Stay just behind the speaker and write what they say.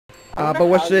But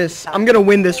watch this. I'm gonna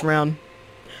win this round.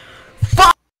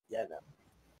 Fuck! Yeah,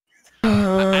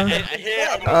 no. Here,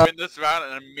 I'm gonna win this round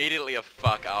and immediately a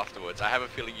fuck afterwards. I have a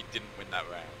feeling you didn't win that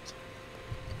round.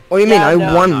 What do you mean? I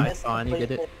won. No, fine, you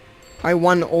did it. I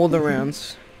won all the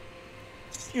rounds.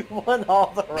 You won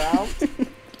all the rounds?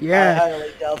 Yeah.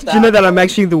 Did you know that I'm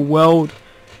actually the world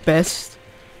best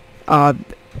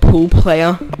pool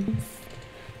player?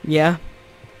 Yeah.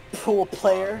 Pool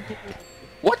player?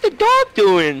 What the dog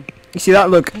doing? You see that?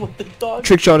 Look. What the dog?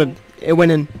 Trick shotted. It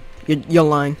went in. You're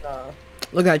lying.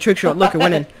 Look at that trick shot. Look, it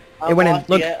went in. It went in.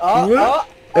 Look.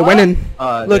 It went in.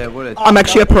 Look, Yeah, I'm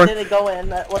actually a pro. Didn't go in.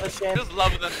 What a shame. Just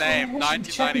love the name,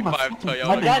 1995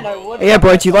 Toyota. Yeah, no, Yeah,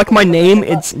 bro, do you like my name?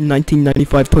 It's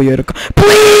 1995 Toyota.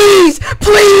 Please!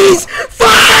 Please!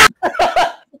 Fuck!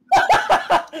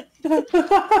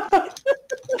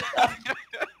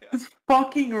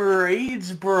 Fucking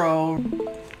rage, bro.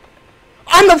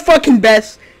 I'm the fucking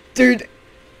best! Dude,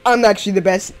 I'm actually the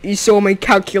best. You saw me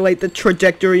calculate the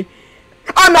trajectory.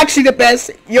 I'm actually the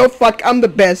best! Yo, fuck, I'm the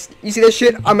best. You see that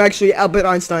shit? I'm actually Albert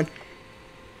Einstein.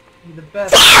 You're the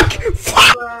best. Fuck!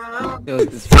 Fuck! Yo,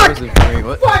 this frozen for me,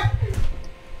 what Fuck!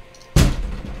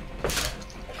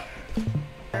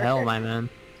 the hell, my man?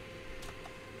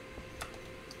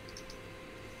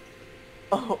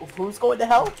 Oh, who's going to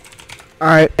hell?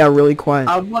 Alright, yeah, really quiet.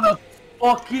 I wanna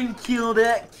fucking kill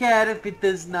that cat if it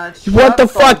does not shut What the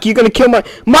fuck? You're gonna kill my-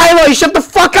 Milo, shut the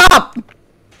fuck up!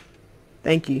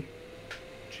 Thank you.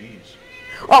 Jeez.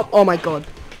 Oh my god.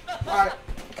 Alright,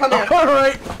 come here.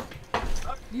 Alright.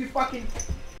 You fucking-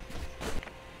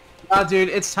 Oh, dude,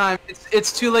 it's time.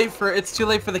 It's too late for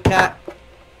the cat.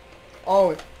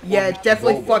 Oh, yeah, it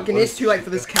definitely fucking is too late for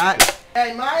this cat.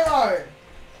 Hey, Milo!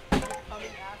 You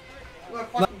wanna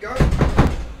fucking go?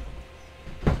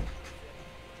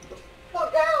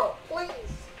 Fuck out, please!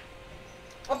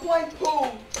 I'm playing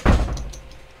pool!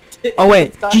 Oh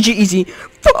wait, GG easy.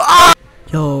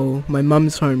 Yo, my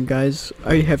mom's home, guys.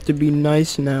 I have to be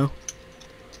nice now.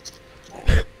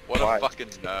 What a fucking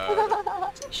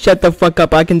nerd. Shut the fuck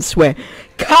up, I can swear.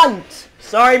 Cunt!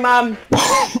 Sorry, mom.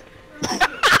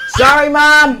 Sorry,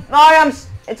 mom. No,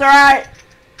 it's alright.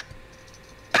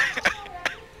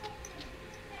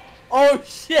 Oh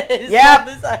shit! Yep.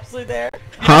 Is actually there?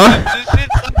 Huh?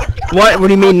 What? What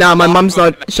do you mean? Nah, my mom's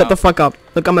not. Shut the fuck up.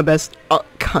 Look, I'm the best. Oh,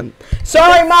 cunt.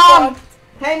 Sorry, mom.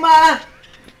 Hey, ma.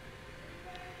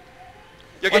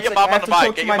 Yo, get your mom on the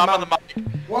mic. Get your mom on the mic.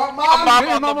 What, Mom mom? Get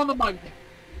your mom on the mic.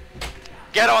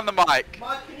 Get on the mic.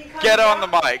 Get on the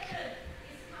mic.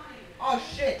 Oh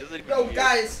shit. Doesn't even Yo, hear.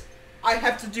 guys, I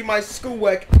have to do my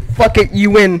schoolwork. Fuck it,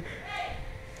 you win.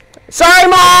 Sorry,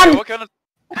 mom. What kind of...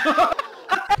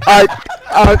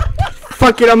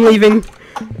 Fuck it, I'm leaving.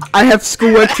 I have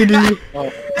schoolwork to do.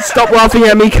 Stop laughing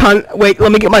at me, cunt. Wait,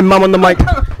 let me get my mum on the mic.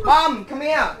 Mom, come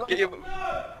here. Get your...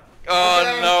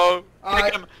 Oh no.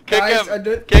 Kick him. Kick Guys, him.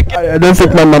 I Kick him. don't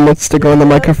think my mum wants to go on the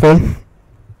microphone.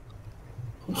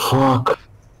 Fuck.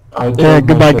 Yeah,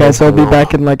 goodbye, guys. I'll be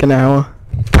back in like an hour.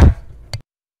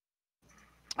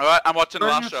 Alright, I'm watching the Burn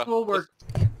last your show. schoolwork.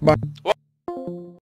 Bye. What?